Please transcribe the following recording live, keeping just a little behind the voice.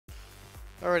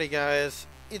Alrighty guys,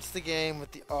 it's the game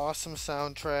with the awesome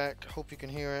soundtrack. Hope you can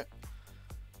hear it.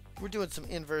 We're doing some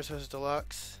INVERSUS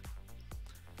Delux.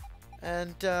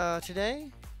 And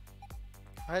today,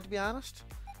 I had to be honest,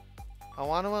 I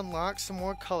want to unlock some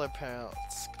more color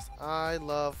palettes. Because I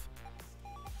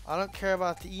don't care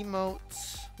about the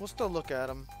emotes. We'll still look at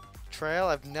them. Trail,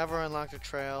 I've never unlocked a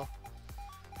trail.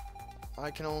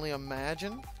 I can only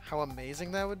imagine how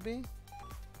amazing that would be.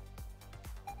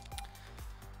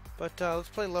 But let's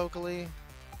play locally.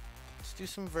 Let's do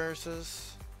some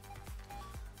versus.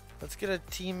 Let's get a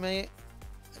teammate.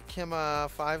 Make him a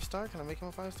 5-star. Can I make him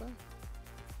a 5-star?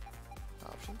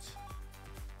 Options.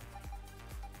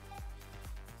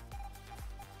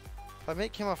 If I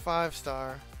make him a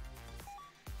 5-star,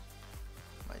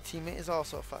 my teammate is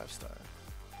also a 5-star.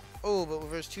 Oh, but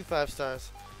we're 2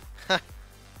 5-stars.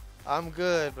 I'm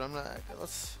good, but I'm not that good.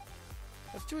 Let's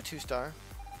do a 2-star.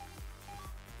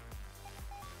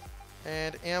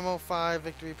 And ammo 5,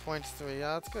 victory points 3.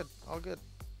 Yeah, that's good. All good.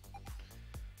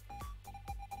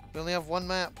 We only have one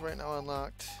map right now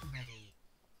unlocked. Ready.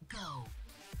 Go.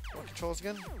 What controls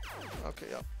again? Okay,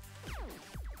 yep.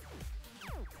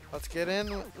 Let's get in.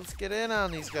 Let's get in on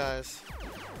these guys.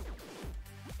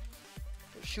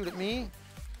 Shoot at me.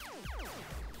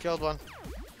 Killed one.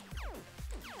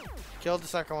 Killed the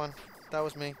second one. That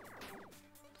was me.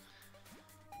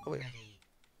 Oh wait. Ready.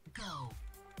 Go.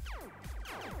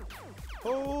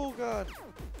 Oh god.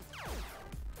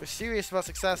 We're serious about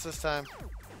success this time.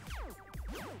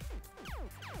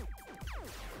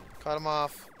 Cut him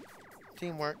off.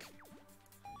 Teamwork.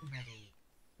 Ready.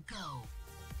 Go.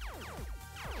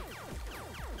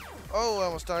 Oh, I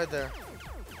almost died there.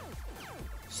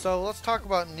 So let's talk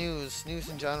about news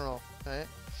in general, right?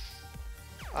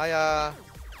 I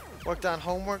worked on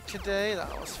homework today.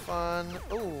 That was fun.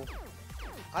 Oh,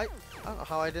 I don't know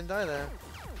how I didn't die there.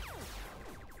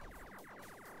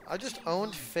 I just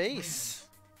owned face.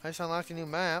 I just unlocked a new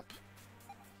map.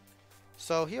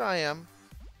 So here I am.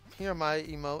 Here are my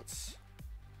emotes.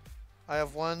 I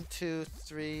have 1, 2,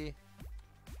 3.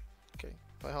 Okay,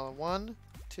 wait, hold on. 1,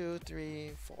 2,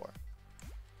 3, 4.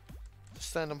 Just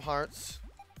send them hearts.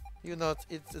 Even though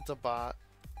it's a bot.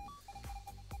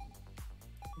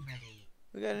 Ready.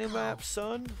 We got a new map,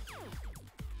 son.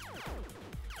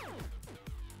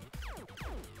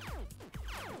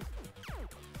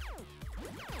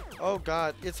 Oh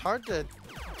god, it's hard to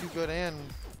do good and...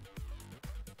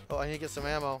 Oh, I need to get some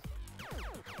ammo.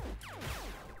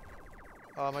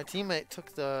 Oh, my teammate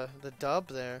took the dub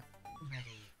there.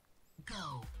 Ready.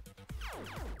 Go.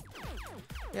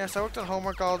 Yeah, so I worked on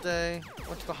homework all day.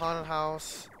 Went to the haunted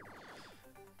house.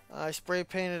 I spray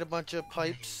painted a bunch of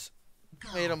pipes.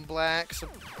 Go. Made them black so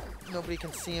nobody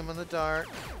can see them in the dark.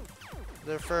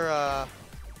 They're for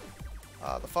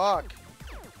the fog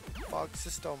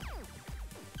system.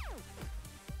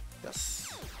 Yes.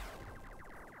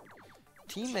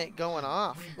 Teammate going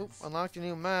off. Oop, unlocked a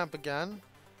new map again.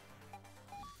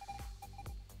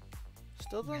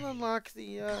 Still don't unlock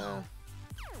the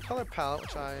color palette,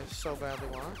 which I so badly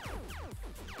want.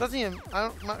 Doesn't even.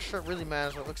 I'm not sure it really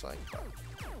matters what it looks like. But.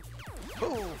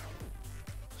 Oh.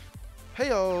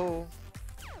 Heyo.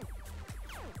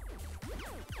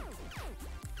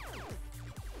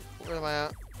 Where am I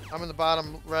at? I'm in the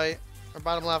bottom right or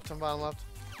bottom left. I'm bottom left.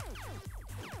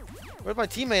 Where's my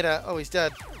teammate at? Oh, he's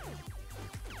dead.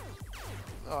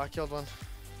 Oh, I killed one.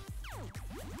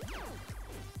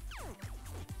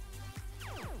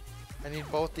 I need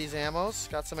both these ammos.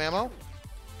 Got some ammo.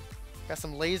 Got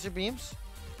some laser beams.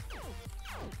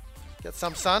 Get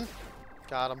some sun.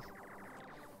 Got him.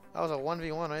 That was a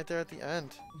 1v1 right there at the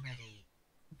end. Ready.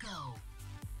 Go.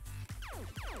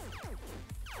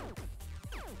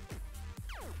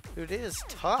 Dude, it is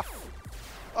tough.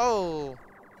 Oh.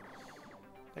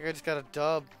 That guy just got a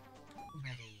dub.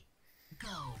 Ready.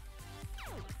 Go.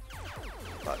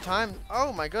 About time.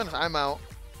 Oh my goodness, I'm out.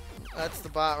 That's the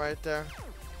bot right there.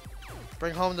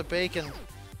 Bring home the bacon.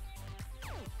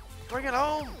 Bring it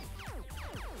home.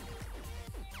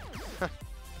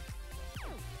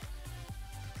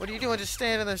 What are you doing just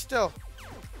standing there still?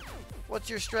 What's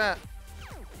your strat?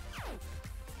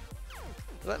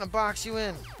 Letting them box you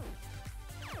in.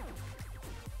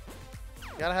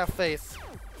 You gotta have faith.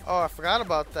 Oh, I forgot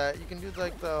about that. You can do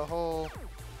like the whole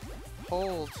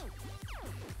hold.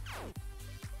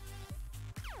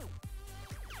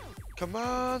 Come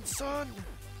on, son.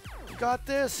 You got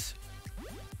this.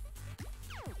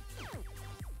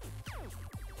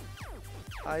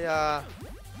 I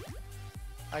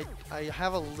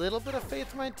have a little bit of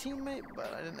faith in my teammate,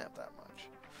 but I didn't have that much.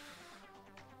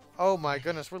 Oh my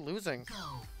goodness, we're losing.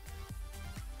 Go.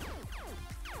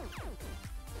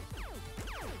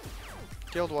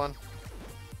 Killed one.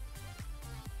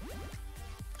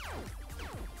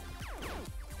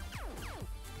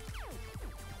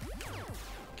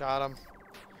 Got him.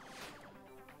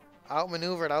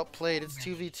 Outmaneuvered, outplayed. It's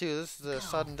 2v2. This is a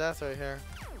sudden death right here.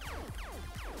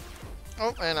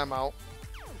 Oh, and I'm out.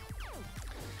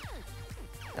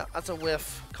 Yeah, that's a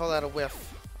whiff. Call that a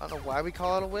whiff. I don't know why we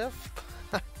call it a whiff.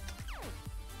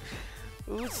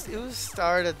 Who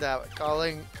started that?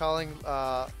 Calling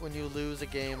when you lose a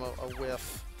game a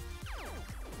whiff,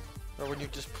 or when you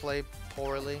just play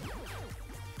poorly.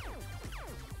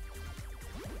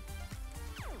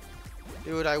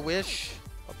 Dude, I wish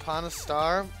upon a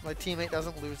star my teammate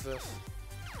doesn't lose this.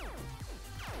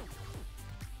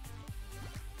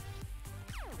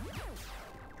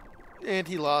 And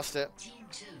he lost it. Team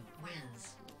 2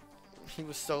 wins. He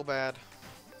was so bad.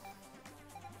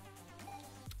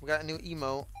 We got a new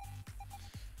emote.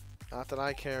 Not that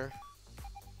I care.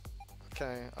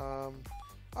 Okay,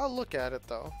 I'll look at it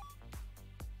though.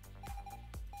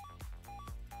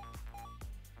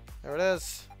 There it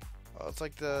is. Oh, it's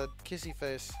like the kissy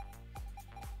face.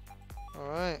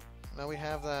 Alright, now we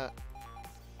have that.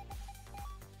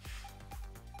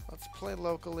 Let's play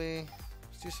locally.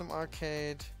 Let's do some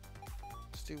arcade.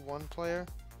 Let's do one player.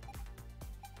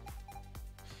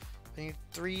 I need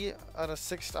 3 out of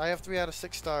 6. I have 3 out of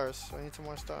 6 stars, so I need some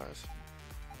more stars.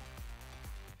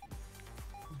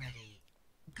 Ready.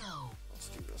 Go. Let's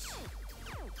do this.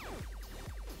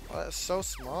 Oh, that's so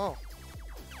small.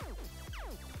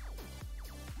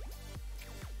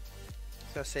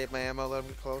 Gotta save my ammo, let him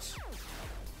get close.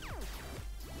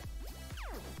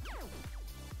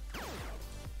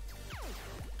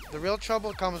 The real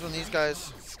trouble comes when these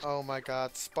guys, oh my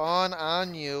god, spawn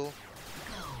on you.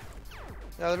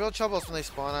 Yeah, the real trouble is when they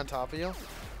spawn on top of you.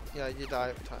 Yeah, you die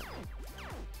every time.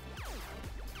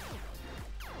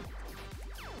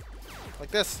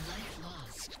 Like this.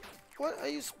 What are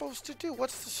you supposed to do?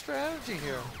 What's the strategy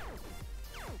here?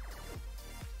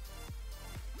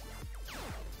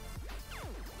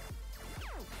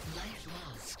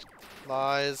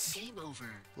 Lies. Game over.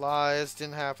 Lies.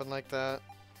 Didn't happen like that.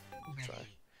 Ready. Sorry.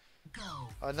 Go.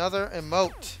 Another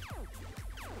emote.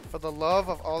 For the love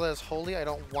of all that is holy, I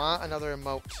don't want another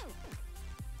emote.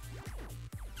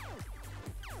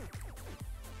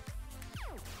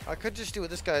 I could just do what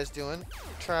this guy's doing.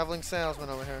 Traveling salesman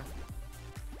over here.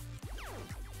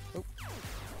 Oop.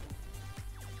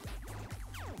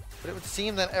 But it would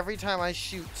seem that every time I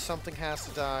shoot, something has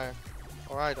to die.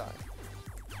 Or I die.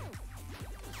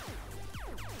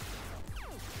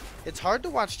 It's hard to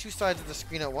watch 2 sides of the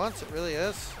screen at once. It really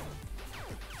is.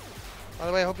 By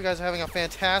the way, I hope you guys are having a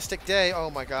fantastic day. Oh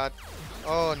my god.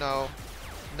 Oh no.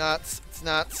 Nuts. It's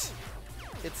nuts.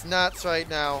 It's nuts right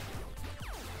now.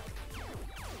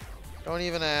 Don't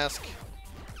even ask.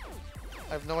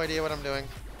 I have no idea what I'm doing.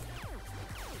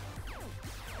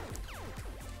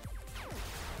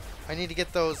 I need to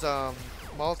get those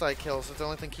multi-kills. It's the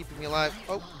only thing keeping me alive.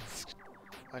 Oh.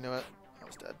 I knew it. I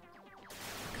was dead.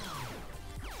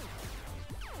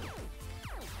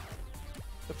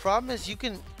 The problem is you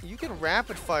can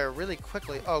rapid fire really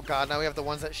quickly. Oh god, now we have the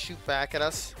ones that shoot back at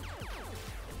us.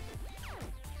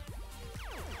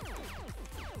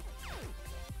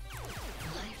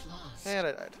 And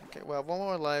I died. Okay, well, one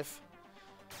more life.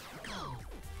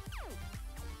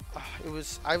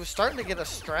 I was starting to get a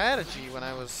strategy when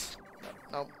I was.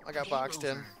 Nope, I got boxed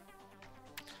in.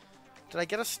 Did I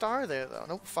get a star there though?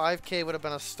 Nope, 5K would have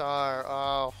been a star.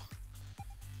 Oh.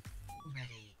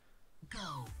 Ready.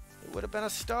 Go. It would have been a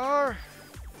star.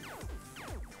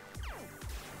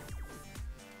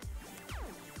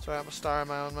 Sorry, I'm a star in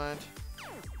my own mind.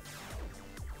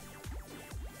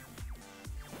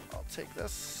 I'll take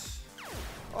this.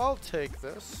 I'll take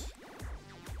this.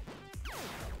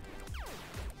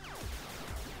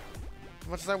 As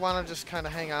much as I want to just kind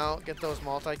of hang out, get those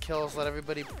multi-kills, let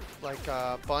everybody like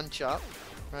bunch up,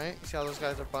 right? See how those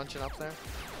guys are bunching up there?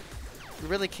 You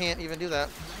really can't even do that.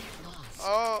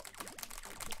 Oh!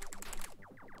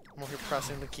 I'm over here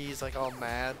pressing the keys like all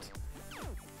mad.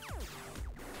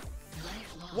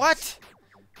 What?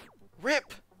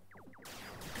 Rip!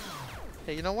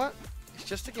 Hey, you know what? It's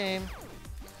just a game.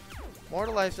 More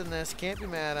to life than this. Can't be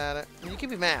mad at it. I mean, you can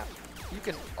be mad. You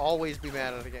can always be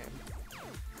mad at a game.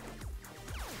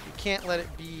 You can't let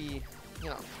it be, you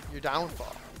know, your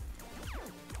downfall.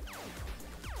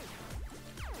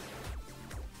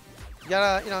 You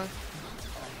gotta, you know...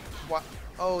 What?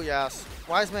 Oh, yes.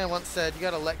 Wise man once said, you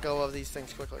gotta let go of these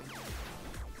things quickly.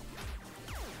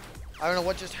 I don't know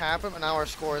what just happened, but now our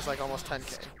score is like almost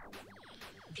 10K.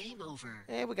 Game over.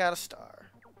 Hey, we got a star.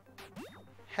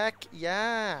 Heck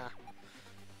yeah.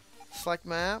 Select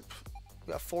map.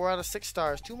 We got 4 out of 6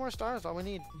 stars. 2 more stars, all we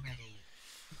need. Ready.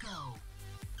 Go.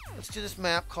 Let's do this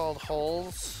map called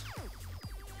Holes.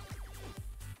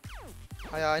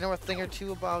 I know a thing or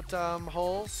two about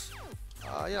holes.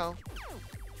 You know,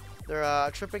 they're a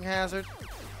tripping hazard.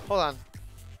 Hold on.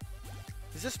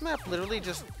 Is this map literally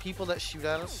just people that shoot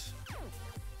at us?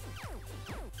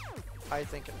 I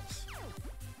think it is.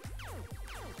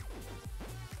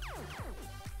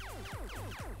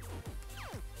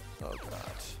 Oh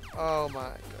god. Oh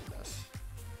my goodness.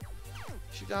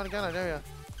 Shoot down again, I dare ya.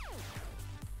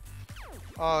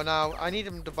 Oh no, I need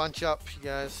him to bunch up, you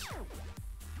guys.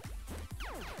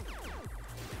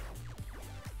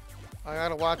 I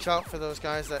gotta watch out for those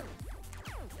guys that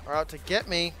are out to get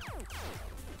me.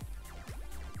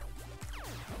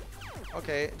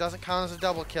 Okay, it doesn't count as a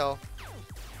double kill.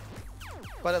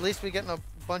 But at least we're getting a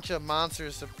bunch of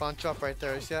monsters to bunch up right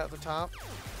there. You see that at the top?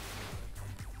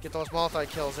 Get those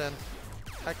multi-kills in.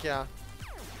 Heck yeah.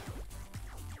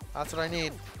 That's what I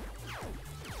need.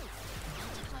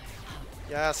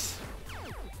 Yes.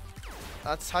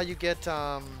 That's how you get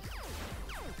that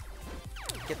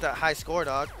high score,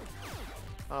 dog.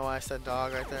 I don't know why I said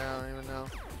dog right there. I don't even know.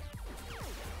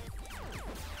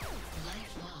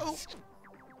 Oh.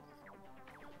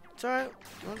 It's alright.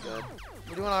 Doing good.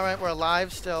 We're doing alright. We're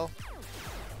alive still.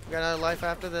 We got another life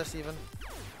after this even.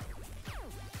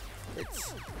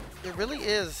 It really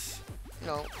is, you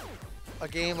know, a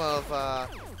game of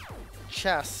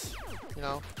chess. You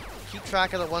know, keep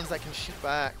track of the ones that can shoot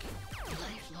back.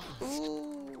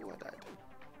 Ooh, I died.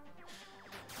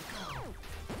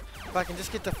 If I can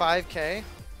just get to 5K,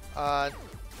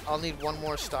 I'll need 1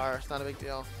 more star. It's not a big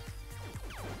deal.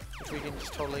 Which we can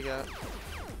just totally get.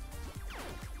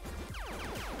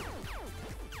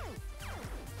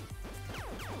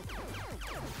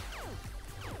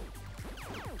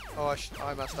 Oh,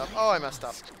 I messed up. Oh, I messed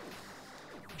up.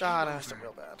 God, I messed up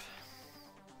real bad.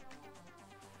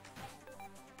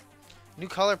 New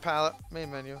color palette. Main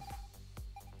menu.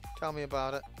 Tell me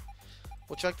about it.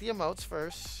 We'll check the emotes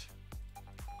first.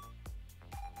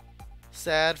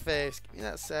 Sad face. Give me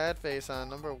that sad face on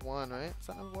number 1, right? Is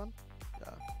that number 1?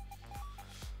 Yeah.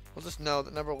 We'll just know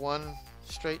that number 1,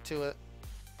 straight to it.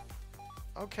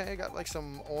 Okay, got like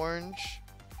some orange,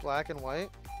 black, and white.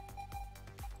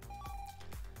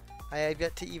 I have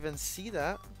yet to even see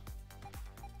that.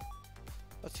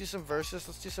 Let's do some versus.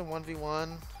 Let's do some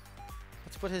 1v1.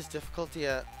 Let's put his difficulty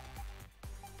at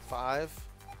 5.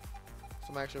 So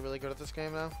I'm actually really good at this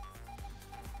game now.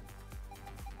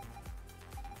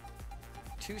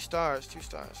 2 stars, 2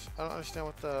 stars. I don't understand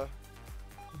what the...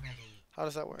 Ready. How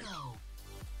does that work? Go.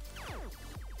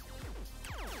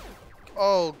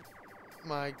 Oh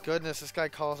my goodness, this guy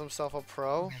calls himself a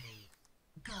pro. Ready.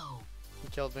 Go. He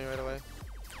killed me right away.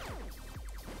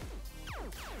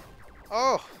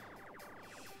 Oh!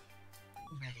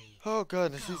 Ready. Oh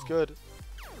goodness, he's good.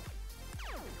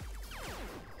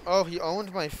 Oh, he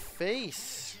owned my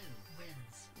face. 2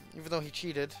 wins. Even though he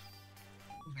cheated.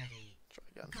 Ready.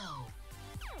 Try again. Go.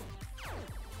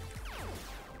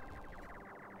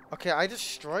 Okay, I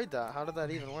destroyed that. How did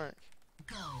that even work?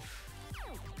 Go.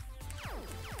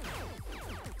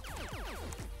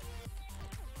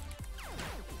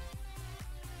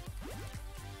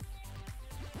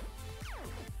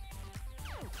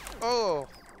 Oh!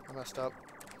 I messed up.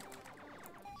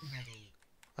 Ready.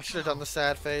 I should have done the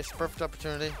sad face. Perfect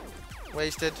opportunity.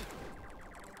 Wasted.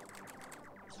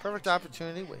 Perfect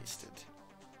opportunity wasted.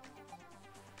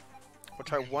 We'll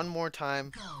try one more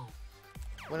time. Go.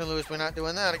 Win or lose, we're not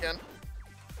doing that again.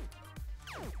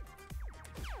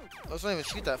 Let's not even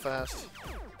shoot that fast.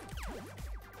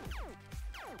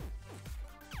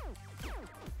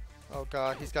 Oh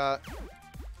god, he's got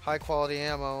high quality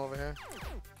ammo over here.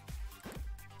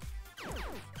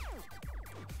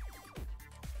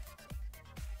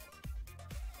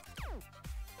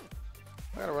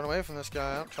 I gotta run away from this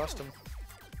guy, I don't trust him.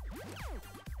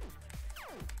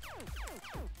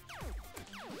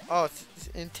 Oh, it's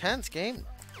an intense game.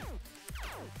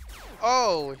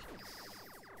 Oh!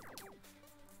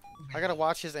 I gotta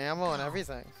watch his ammo and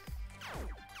everything.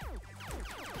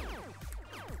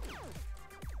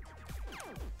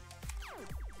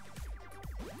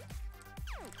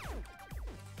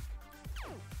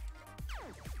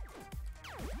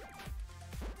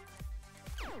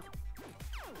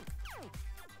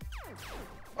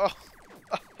 Oh!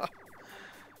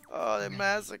 Oh, they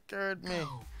massacred me.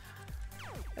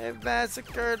 They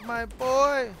massacred my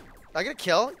boy. I get a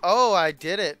kill? Oh, I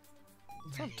did it.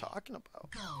 That's what I'm talking about.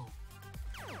 Go.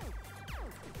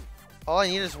 All I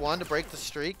need is 1 to break the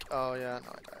streak. Oh, yeah. No,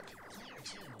 I died. Player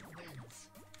 2 wins.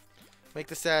 Make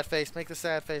the sad face. Make the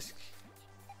sad face.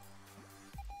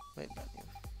 Main menu.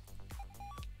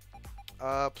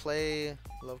 Play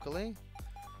locally.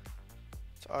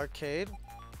 It's arcade.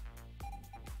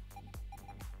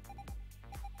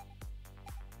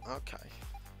 Okay.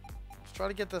 Let's try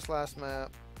to get this last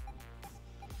map.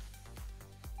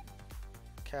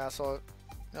 Castle.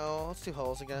 No, let's do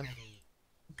holes again. Ready.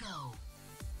 Go.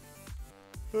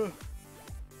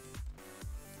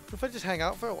 If I just hang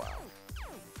out for a while.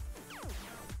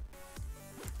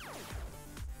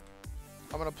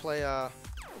 I'm gonna play Life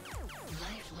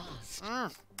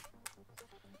lost.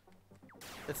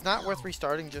 It's not worth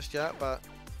restarting just yet, but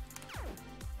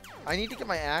I need to get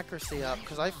my accuracy up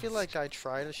because I feel like I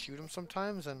try to shoot him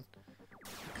sometimes and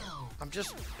Go. I'm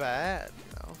just bad, you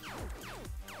know.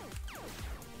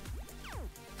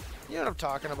 You know what I'm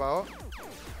talking about.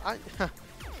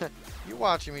 You're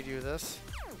watching me do this.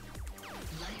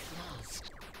 Life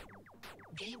lost.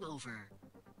 Game over.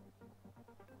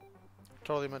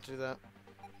 Totally meant to do that.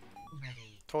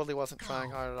 Ready. Totally wasn't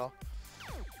trying hard at all.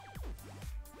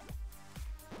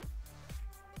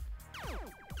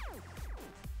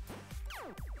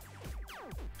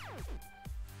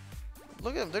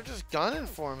 Look at them, they're just gunning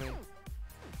for me.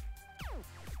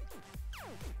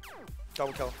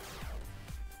 Double kill.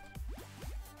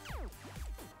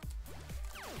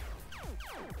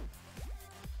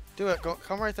 Do it, go,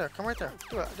 come right there, come right there.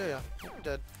 Do it, do ya.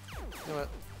 Dead. Do it.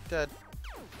 Dead.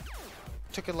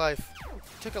 Took a life.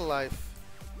 Took a life.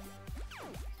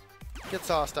 Get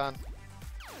sauced on.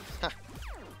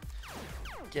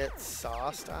 Get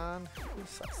sauced on? Who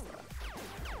sucks that?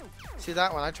 See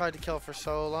that one? I tried to kill for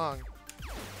so long.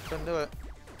 Couldn't do it.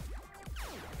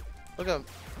 Look at them.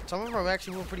 Some of them are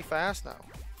actually moving pretty fast now.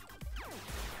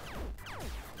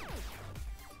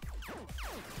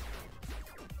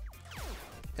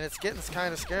 And it's getting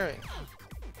kind of scary.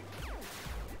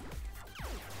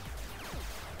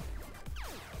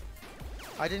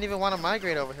 I didn't even want to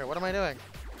migrate over here. What am I doing?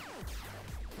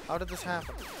 How did this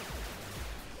happen?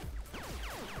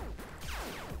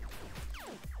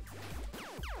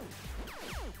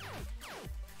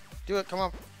 Do it, come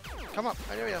on. Come on,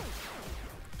 I dare you.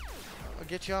 I'll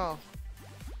get y'all.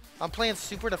 I'm playing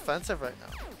super defensive right now.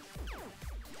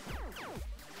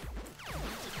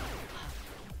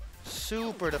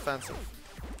 Super defensive.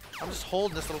 I'm just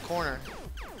holding this little corner.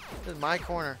 This is my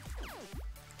corner.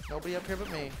 Nobody up here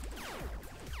but me.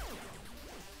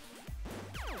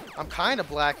 I'm kind of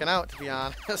blacking out, to be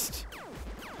honest.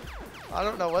 I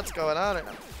don't know what's going on right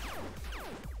now.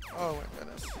 Oh my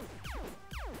goodness.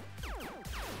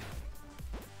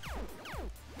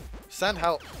 Send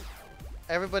help.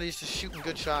 Everybody's just shooting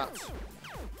good shots.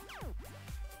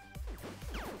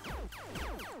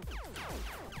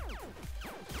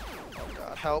 Oh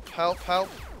god, help, help, help.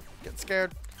 Getting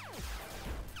scared.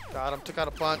 Got him, took out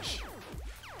a bunch.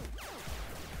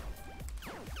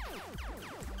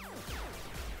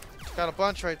 Took out a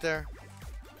bunch right there.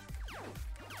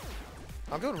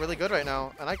 I'm doing really good right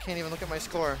now, and I can't even look at my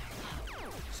score.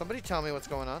 Somebody tell me what's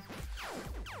going on.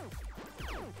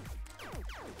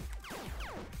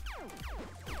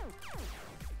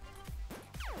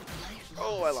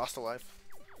 Oh, I lost a life.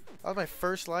 That was my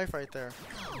first life right there.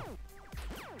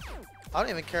 I don't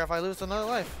even care if I lose another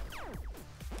life.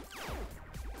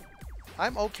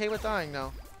 I'm okay with dying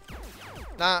now.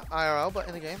 Not IRL, but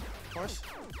in the game, of course.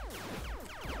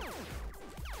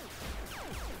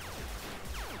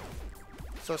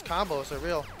 So those combos are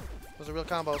real. Those are real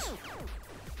combos.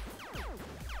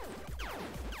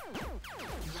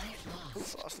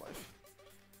 Oops, lost life.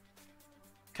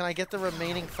 Can I get the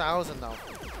remaining 1,000 though?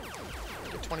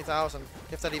 Get 20,000,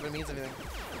 if that even means anything.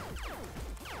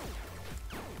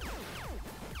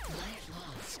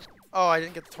 Oh, I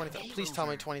didn't get the 20,000. Please tell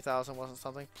me 20,000 wasn't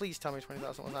something. Please tell me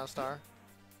 20,000 was not a star.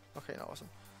 Okay, no, it wasn't.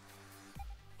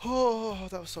 Oh,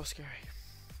 that was so scary.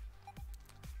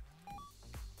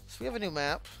 So we have a new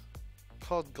map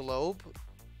called Globe.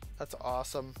 That's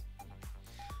awesome.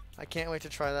 I can't wait to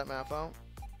try that map out.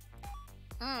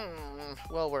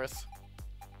 Well worth.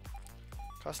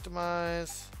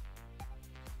 Customize.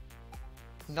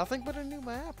 Nothing but a new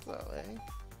map though, eh?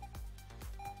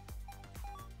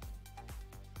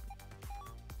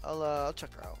 I'll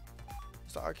check her out.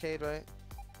 It's the arcade, right?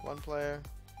 One player.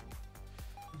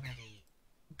 Ready.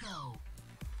 Go.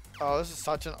 Oh, this is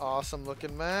such an awesome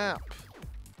looking map.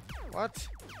 What?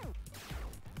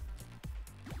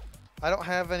 I don't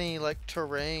have any like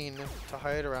terrain to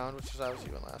hide around, which is what I was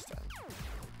doing last time.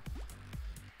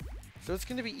 So it's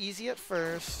gonna be easy at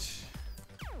first.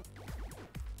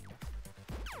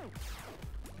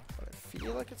 But I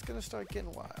feel like it's gonna start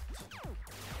getting wild.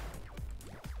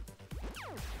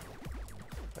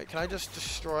 Wait, can I just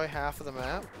destroy half of the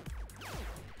map?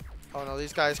 Oh no,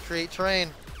 these guys create terrain.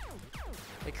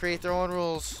 They create their own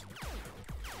rules.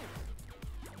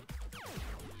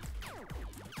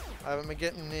 I haven't been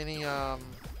getting any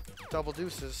double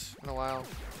deuces in a while.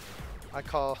 I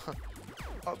call...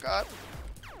 Oh god.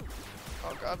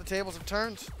 Oh god, the tables have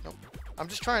turned. Nope. I'm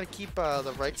just trying to keep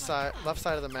the right side, left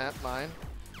side of the map mine.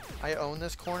 I own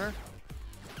this corner.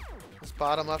 This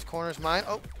bottom left corner is mine.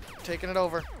 Oh, taking it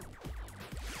over.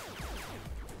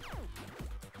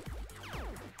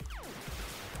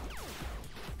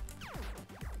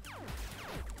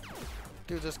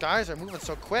 Dude, those guys are moving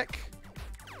so quick.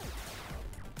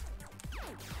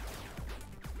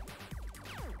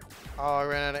 Oh, I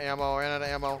ran out of ammo. I ran out of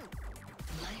ammo.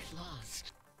 Life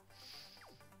lost.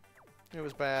 It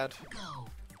was bad. Go.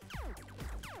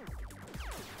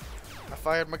 I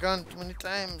fired my gun too many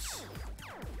times.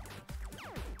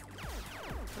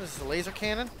 What is this, a laser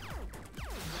cannon?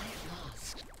 Life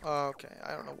lost. Oh, okay,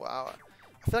 I don't know. Wow.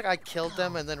 I feel like I killed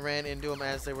them and then ran into them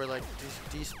as they were like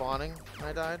despawning when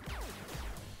I died.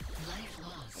 Life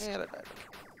lost. And I died.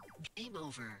 Game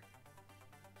over.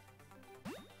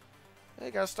 Hey,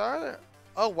 got a star there.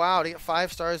 Oh, wow. To get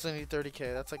 5 stars, I need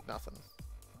 30k. That's like nothing.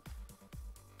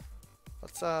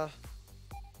 Let's,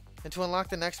 and to unlock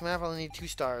the next map, I only need 2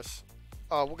 stars.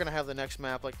 Oh, we're gonna have the next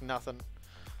map like nothing.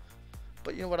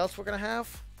 But you know what else we're gonna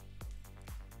have?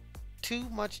 Too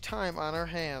much time on our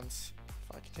hands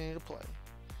if I continue to play.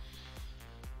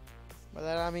 By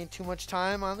that I mean too much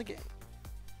time on the game.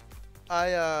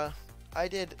 I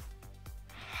did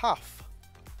half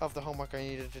of the homework I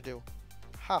needed to do.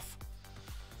 Half.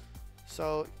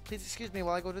 So please excuse me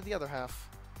while I go to the other half.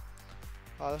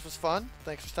 This was fun.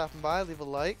 Thanks for stopping by. Leave a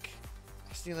like.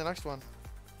 I'll see you in the next one.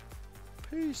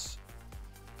 Peace.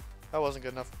 That wasn't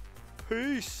good enough.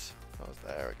 Peace.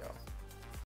 There we go.